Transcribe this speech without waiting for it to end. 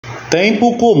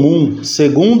Tempo comum,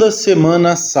 segunda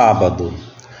semana, sábado.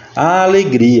 A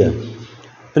alegria.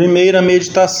 Primeira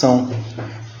meditação.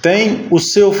 Tem o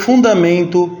seu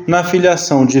fundamento na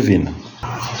filiação divina.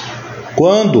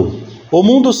 Quando o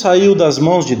mundo saiu das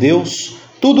mãos de Deus,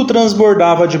 tudo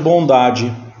transbordava de bondade,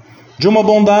 de uma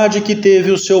bondade que teve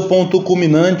o seu ponto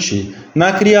culminante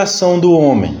na criação do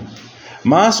homem.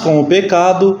 Mas com o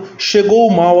pecado chegou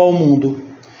o mal ao mundo,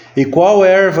 e qual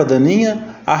erva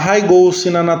daninha arraigou-se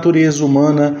na natureza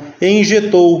humana e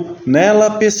injetou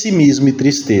nela pessimismo e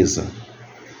tristeza.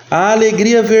 A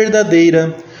alegria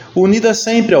verdadeira, unida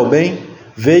sempre ao bem,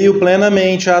 veio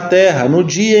plenamente à terra no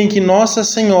dia em que Nossa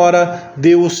Senhora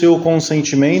deu o seu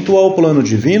consentimento ao plano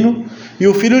divino e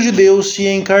o Filho de Deus se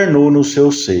encarnou no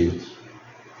seu seio.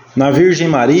 Na Virgem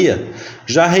Maria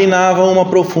já reinava uma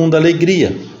profunda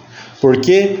alegria,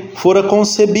 porque fora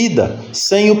concebida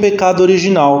sem o pecado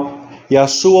original, e a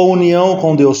sua união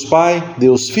com Deus Pai,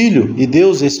 Deus Filho e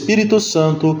Deus Espírito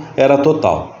Santo era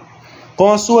total.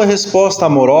 Com a sua resposta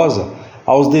amorosa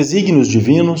aos desígnios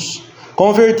divinos,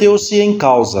 converteu-se em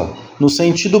causa, no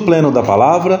sentido pleno da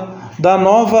palavra, da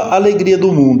nova alegria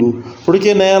do mundo,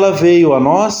 porque nela veio a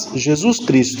nós Jesus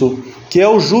Cristo, que é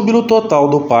o júbilo total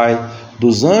do Pai,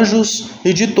 dos anjos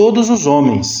e de todos os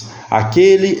homens,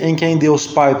 aquele em quem Deus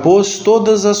Pai pôs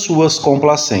todas as suas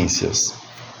complacências.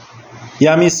 E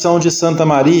a missão de Santa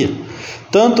Maria,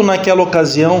 tanto naquela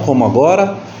ocasião como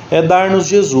agora, é dar-nos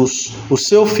Jesus, o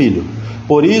seu Filho.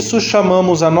 Por isso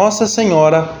chamamos a Nossa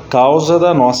Senhora causa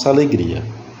da nossa alegria.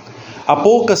 Há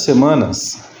poucas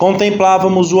semanas,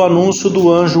 contemplávamos o anúncio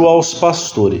do anjo aos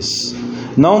pastores.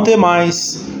 Não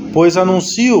temais, pois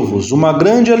anuncio-vos uma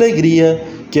grande alegria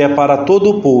que é para todo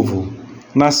o povo.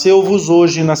 Nasceu-vos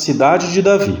hoje na cidade de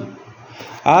Davi.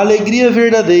 A alegria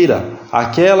verdadeira,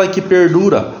 aquela que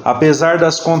perdura apesar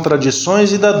das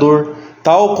contradições e da dor,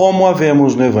 tal como a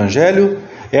vemos no Evangelho,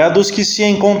 é a dos que se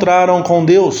encontraram com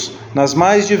Deus nas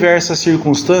mais diversas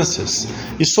circunstâncias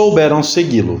e souberam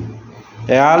segui-lo.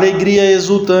 É a alegria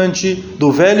exultante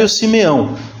do velho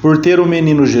Simeão por ter o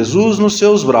menino Jesus nos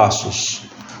seus braços,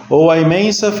 ou a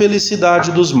imensa felicidade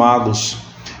dos magos.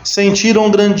 Sentiram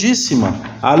grandíssima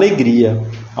alegria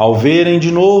ao verem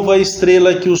de novo a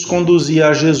estrela que os conduzia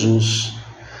a Jesus,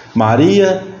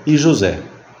 Maria e José,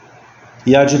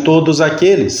 e a de todos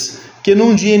aqueles que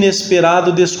num dia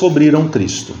inesperado descobriram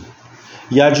Cristo,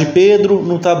 e a de Pedro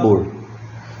no Tabor.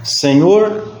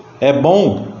 Senhor, é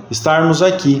bom estarmos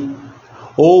aqui.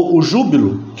 Ou o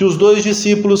júbilo que os dois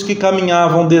discípulos que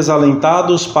caminhavam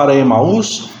desalentados para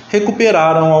Emaús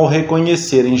recuperaram ao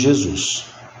reconhecerem Jesus.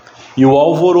 E o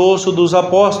alvoroço dos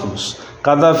apóstolos,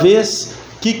 cada vez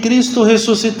que Cristo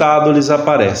ressuscitado lhes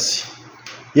aparece.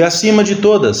 E acima de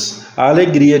todas, a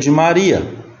alegria de Maria.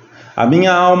 A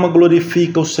minha alma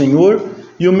glorifica o Senhor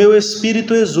e o meu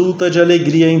espírito exulta de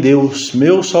alegria em Deus,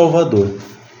 meu Salvador.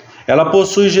 Ela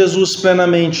possui Jesus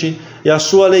plenamente e a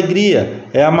sua alegria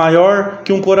é a maior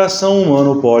que um coração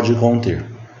humano pode conter.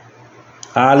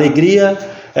 A alegria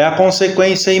é a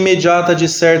consequência imediata de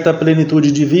certa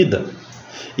plenitude de vida.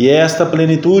 E esta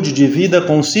plenitude de vida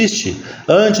consiste,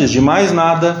 antes de mais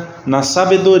nada, na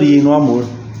sabedoria e no amor.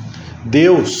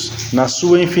 Deus, na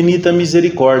sua infinita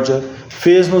misericórdia,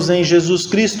 fez-nos em Jesus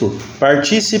Cristo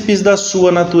partícipes da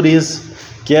sua natureza,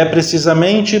 que é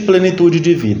precisamente plenitude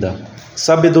de vida,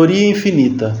 sabedoria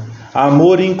infinita,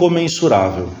 amor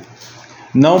incomensurável.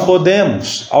 Não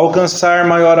podemos alcançar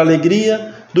maior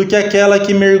alegria do que aquela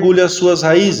que mergulha suas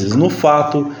raízes no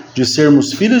fato de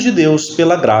sermos filhos de Deus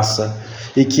pela graça,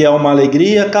 e que é uma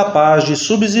alegria capaz de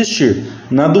subsistir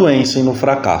na doença e no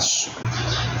fracasso.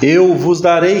 Eu vos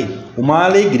darei uma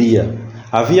alegria,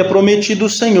 havia prometido o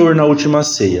Senhor na última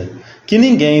ceia, que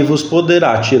ninguém vos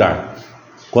poderá tirar.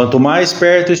 Quanto mais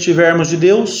perto estivermos de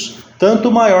Deus,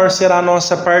 tanto maior será a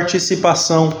nossa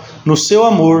participação no seu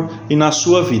amor e na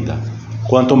sua vida.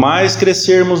 Quanto mais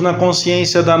crescermos na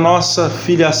consciência da nossa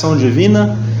filiação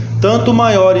divina, tanto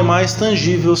maior e mais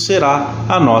tangível será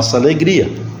a nossa alegria.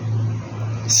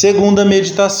 Segunda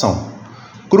meditação.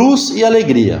 Cruz e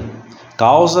alegria.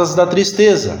 Causas da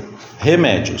tristeza.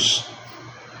 Remédios.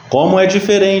 Como é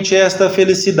diferente esta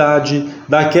felicidade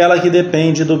daquela que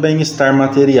depende do bem-estar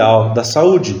material, da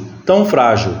saúde, tão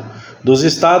frágil, dos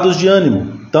estados de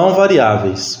ânimo, tão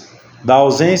variáveis, da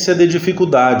ausência de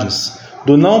dificuldades,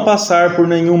 do não passar por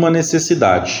nenhuma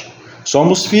necessidade.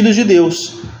 Somos filhos de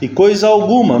Deus e coisa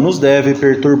alguma nos deve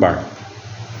perturbar.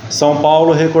 São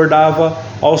Paulo recordava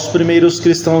aos primeiros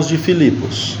cristãos de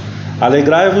Filipos: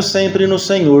 alegrai-vos sempre no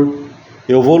Senhor.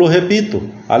 Eu vou-lo repito,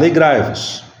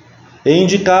 alegrai-vos. E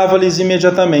indicava-lhes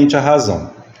imediatamente a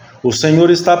razão. O Senhor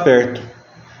está perto.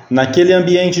 Naquele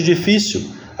ambiente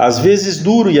difícil, às vezes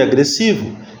duro e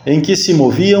agressivo, em que se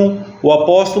moviam, o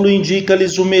apóstolo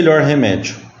indica-lhes o melhor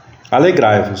remédio: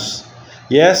 alegrai-vos.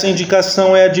 E essa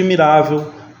indicação é admirável,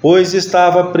 pois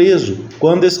estava preso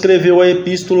quando escreveu a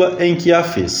epístola em que a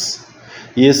fez.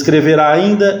 E escreverá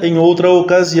ainda em outra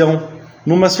ocasião,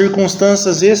 numas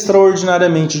circunstâncias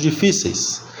extraordinariamente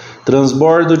difíceis: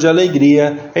 transbordo de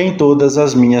alegria em todas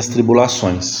as minhas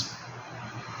tribulações.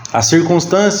 As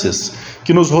circunstâncias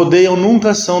que nos rodeiam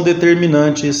nunca são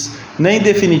determinantes nem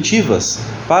definitivas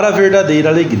para a verdadeira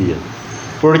alegria,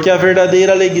 porque a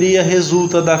verdadeira alegria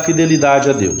resulta da fidelidade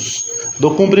a Deus,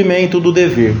 do cumprimento do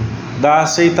dever, da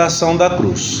aceitação da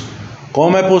cruz.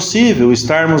 Como é possível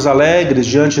estarmos alegres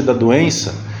diante da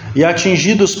doença e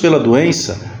atingidos pela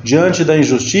doença, diante da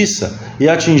injustiça e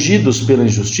atingidos pela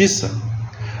injustiça?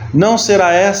 Não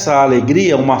será essa a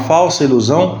alegria uma falsa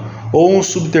ilusão ou um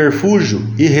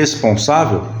subterfúgio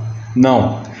irresponsável?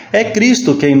 Não, é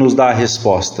Cristo quem nos dá a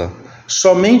resposta.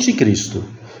 Somente Cristo.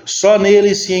 Só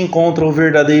nele se encontra o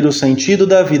verdadeiro sentido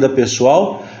da vida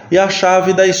pessoal e a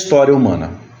chave da história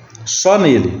humana. Só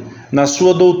nele, na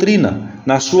sua doutrina,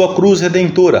 na sua cruz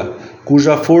redentora,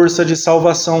 cuja força de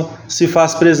salvação se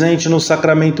faz presente nos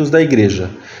sacramentos da Igreja,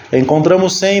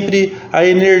 encontramos sempre a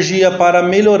energia para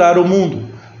melhorar o mundo,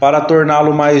 para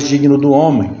torná-lo mais digno do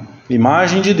homem,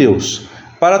 imagem de Deus,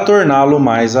 para torná-lo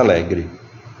mais alegre.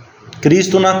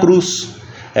 Cristo na cruz.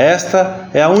 Esta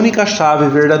é a única chave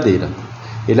verdadeira.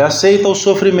 Ele aceita o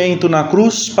sofrimento na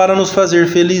cruz para nos fazer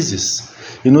felizes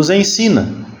e nos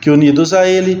ensina que, unidos a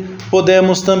Ele,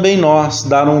 podemos também nós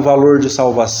dar um valor de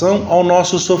salvação ao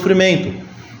nosso sofrimento,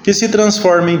 que se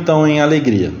transforma então em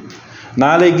alegria.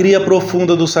 Na alegria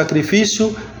profunda do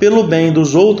sacrifício pelo bem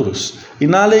dos outros e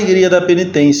na alegria da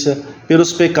penitência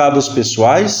pelos pecados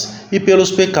pessoais e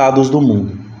pelos pecados do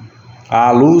mundo.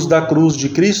 À luz da cruz de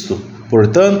Cristo,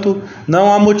 portanto,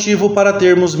 não há motivo para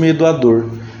termos medo à dor,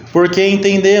 porque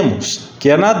entendemos que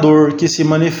é na dor que se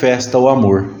manifesta o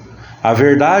amor, a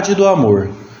verdade do amor,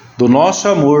 do nosso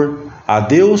amor a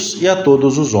Deus e a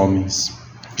todos os homens.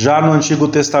 Já no Antigo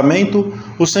Testamento,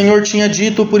 o Senhor tinha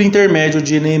dito por intermédio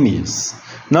de Neemias: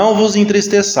 não vos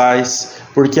entristeçais,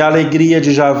 porque a alegria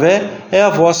de Javé é a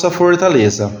vossa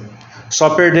fortaleza.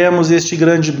 Só perdemos este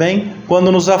grande bem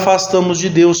quando nos afastamos de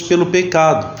Deus pelo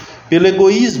pecado, pelo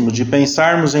egoísmo de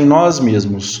pensarmos em nós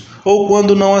mesmos, ou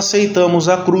quando não aceitamos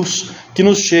a cruz, que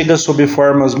nos chega sob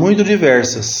formas muito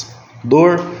diversas: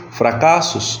 dor,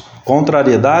 fracassos,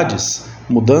 contrariedades,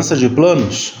 mudança de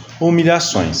planos,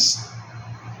 humilhações.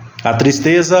 A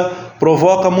tristeza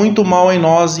provoca muito mal em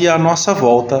nós e à nossa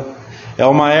volta. É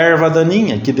uma erva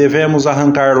daninha que devemos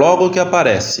arrancar logo que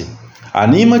aparece.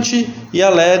 Anima-te e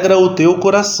alegra o teu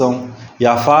coração, e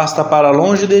afasta para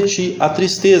longe de ti a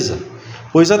tristeza,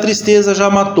 pois a tristeza já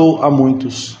matou a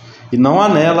muitos, e não há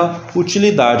nela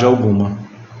utilidade alguma.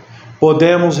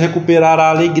 Podemos recuperar a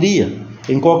alegria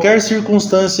em qualquer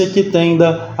circunstância que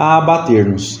tenda a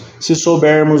abater-nos, se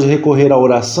soubermos recorrer à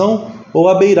oração ou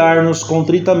a beirar-nos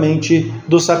contritamente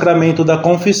do sacramento da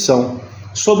confissão,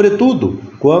 sobretudo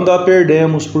quando a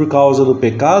perdemos por causa do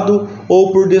pecado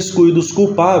ou por descuidos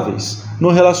culpáveis no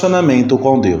relacionamento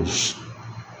com Deus.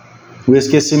 O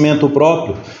esquecimento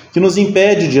próprio, que nos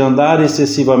impede de andar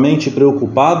excessivamente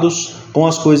preocupados com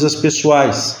as coisas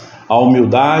pessoais, a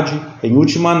humildade, em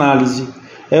última análise,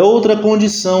 é outra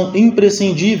condição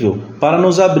imprescindível para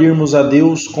nos abrirmos a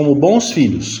Deus como bons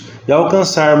filhos e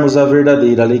alcançarmos a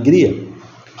verdadeira alegria.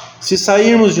 Se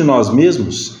sairmos de nós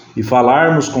mesmos e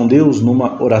falarmos com Deus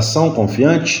numa oração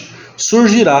confiante,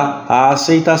 surgirá a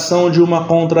aceitação de uma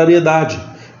contrariedade,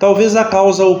 talvez a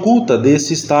causa oculta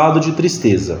desse estado de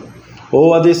tristeza,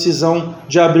 ou a decisão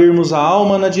de abrirmos a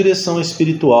alma na direção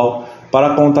espiritual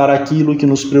para contar aquilo que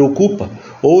nos preocupa,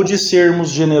 ou de sermos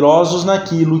generosos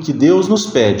naquilo que Deus nos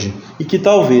pede e que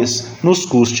talvez nos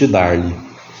custe dar-lhe.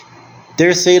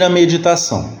 Terceira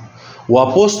meditação: o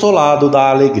apostolado da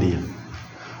alegria.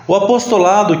 O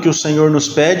apostolado que o Senhor nos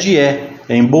pede é,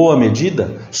 em boa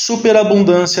medida,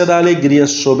 superabundância da alegria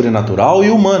sobrenatural e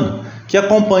humana que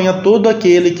acompanha todo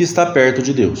aquele que está perto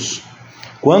de Deus.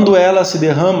 Quando ela se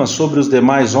derrama sobre os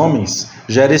demais homens,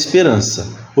 gera esperança,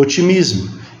 otimismo,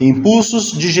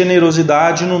 impulsos de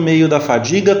generosidade no meio da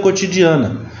fadiga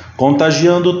cotidiana,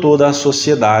 contagiando toda a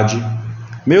sociedade.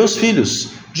 Meus filhos,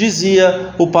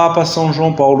 dizia o Papa São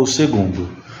João Paulo II,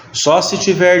 só se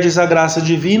tiverdes a graça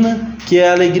divina, que é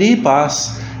alegria e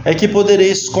paz, é que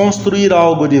podereis construir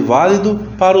algo de válido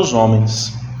para os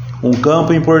homens. Um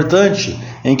campo importante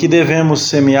em que devemos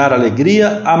semear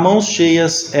alegria a mãos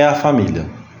cheias é a família.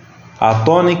 A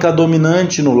tônica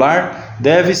dominante no lar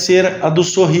deve ser a do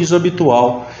sorriso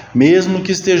habitual, mesmo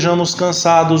que estejamos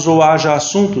cansados ou haja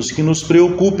assuntos que nos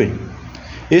preocupem.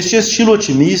 Este estilo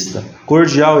otimista,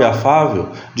 cordial e afável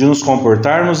de nos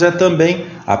comportarmos é também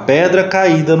a pedra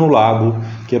caída no lago,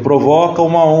 que provoca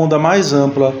uma onda mais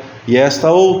ampla e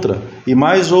esta outra e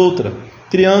mais outra,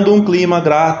 criando um clima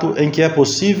grato em que é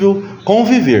possível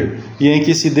conviver e em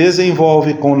que se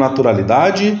desenvolve com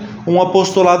naturalidade um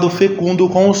apostolado fecundo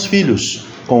com os filhos,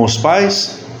 com os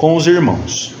pais, com os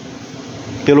irmãos.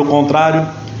 Pelo contrário,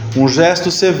 um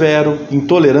gesto severo,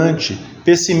 intolerante,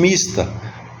 pessimista,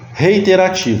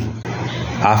 reiterativo,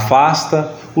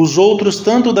 afasta os outros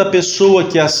tanto da pessoa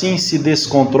que assim se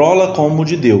descontrola como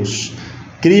de Deus.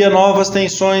 Cria novas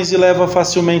tensões e leva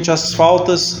facilmente às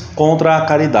faltas contra a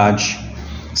caridade.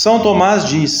 São Tomás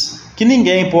diz que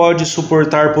ninguém pode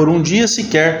suportar por um dia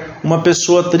sequer uma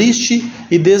pessoa triste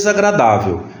e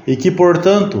desagradável e que,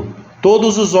 portanto,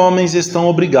 todos os homens estão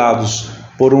obrigados,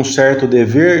 por um certo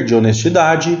dever de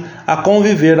honestidade, a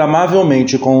conviver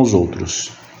amavelmente com os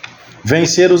outros.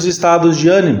 Vencer os estados de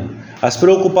ânimo, as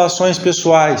preocupações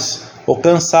pessoais, o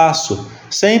cansaço,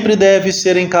 sempre deve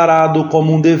ser encarado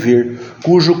como um dever,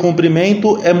 cujo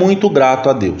cumprimento é muito grato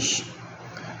a Deus.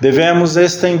 Devemos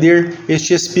estender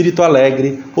este espírito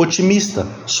alegre, otimista,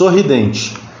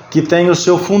 sorridente, que tem o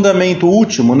seu fundamento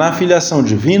último na filiação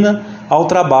divina, ao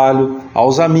trabalho,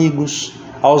 aos amigos,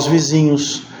 aos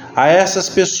vizinhos, a essas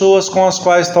pessoas com as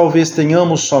quais talvez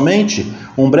tenhamos somente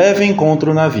um breve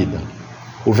encontro na vida.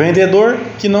 O vendedor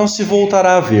que não se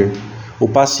voltará a ver, o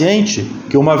paciente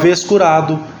que, uma vez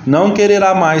curado, não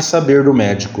quererá mais saber do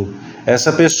médico,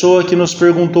 essa pessoa que nos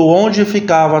perguntou onde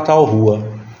ficava tal rua.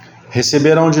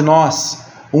 Receberão de nós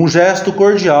um gesto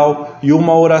cordial e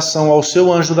uma oração ao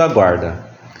seu anjo da guarda.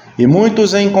 E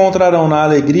muitos encontrarão na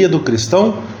alegria do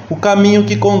cristão o caminho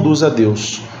que conduz a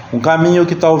Deus, um caminho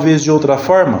que talvez de outra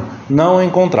forma não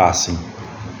encontrassem.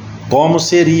 Como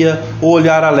seria o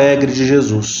olhar alegre de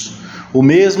Jesus, o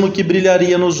mesmo que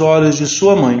brilharia nos olhos de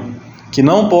sua mãe, que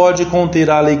não pode conter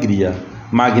a alegria.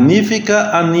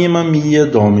 Magnifica anima mia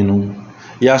Dominum.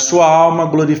 E a sua alma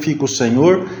glorifica o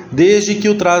Senhor, desde que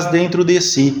o traz dentro de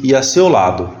si e a seu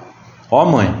lado. Ó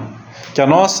Mãe, que a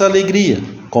nossa alegria,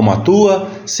 como a tua,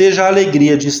 seja a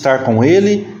alegria de estar com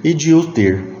Ele e de o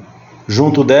ter.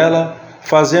 Junto dela,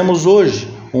 fazemos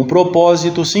hoje um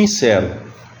propósito sincero,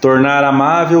 tornar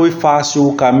amável e fácil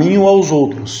o caminho aos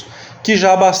outros, que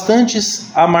já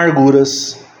bastantes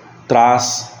amarguras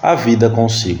traz a vida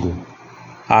consigo.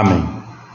 Amém.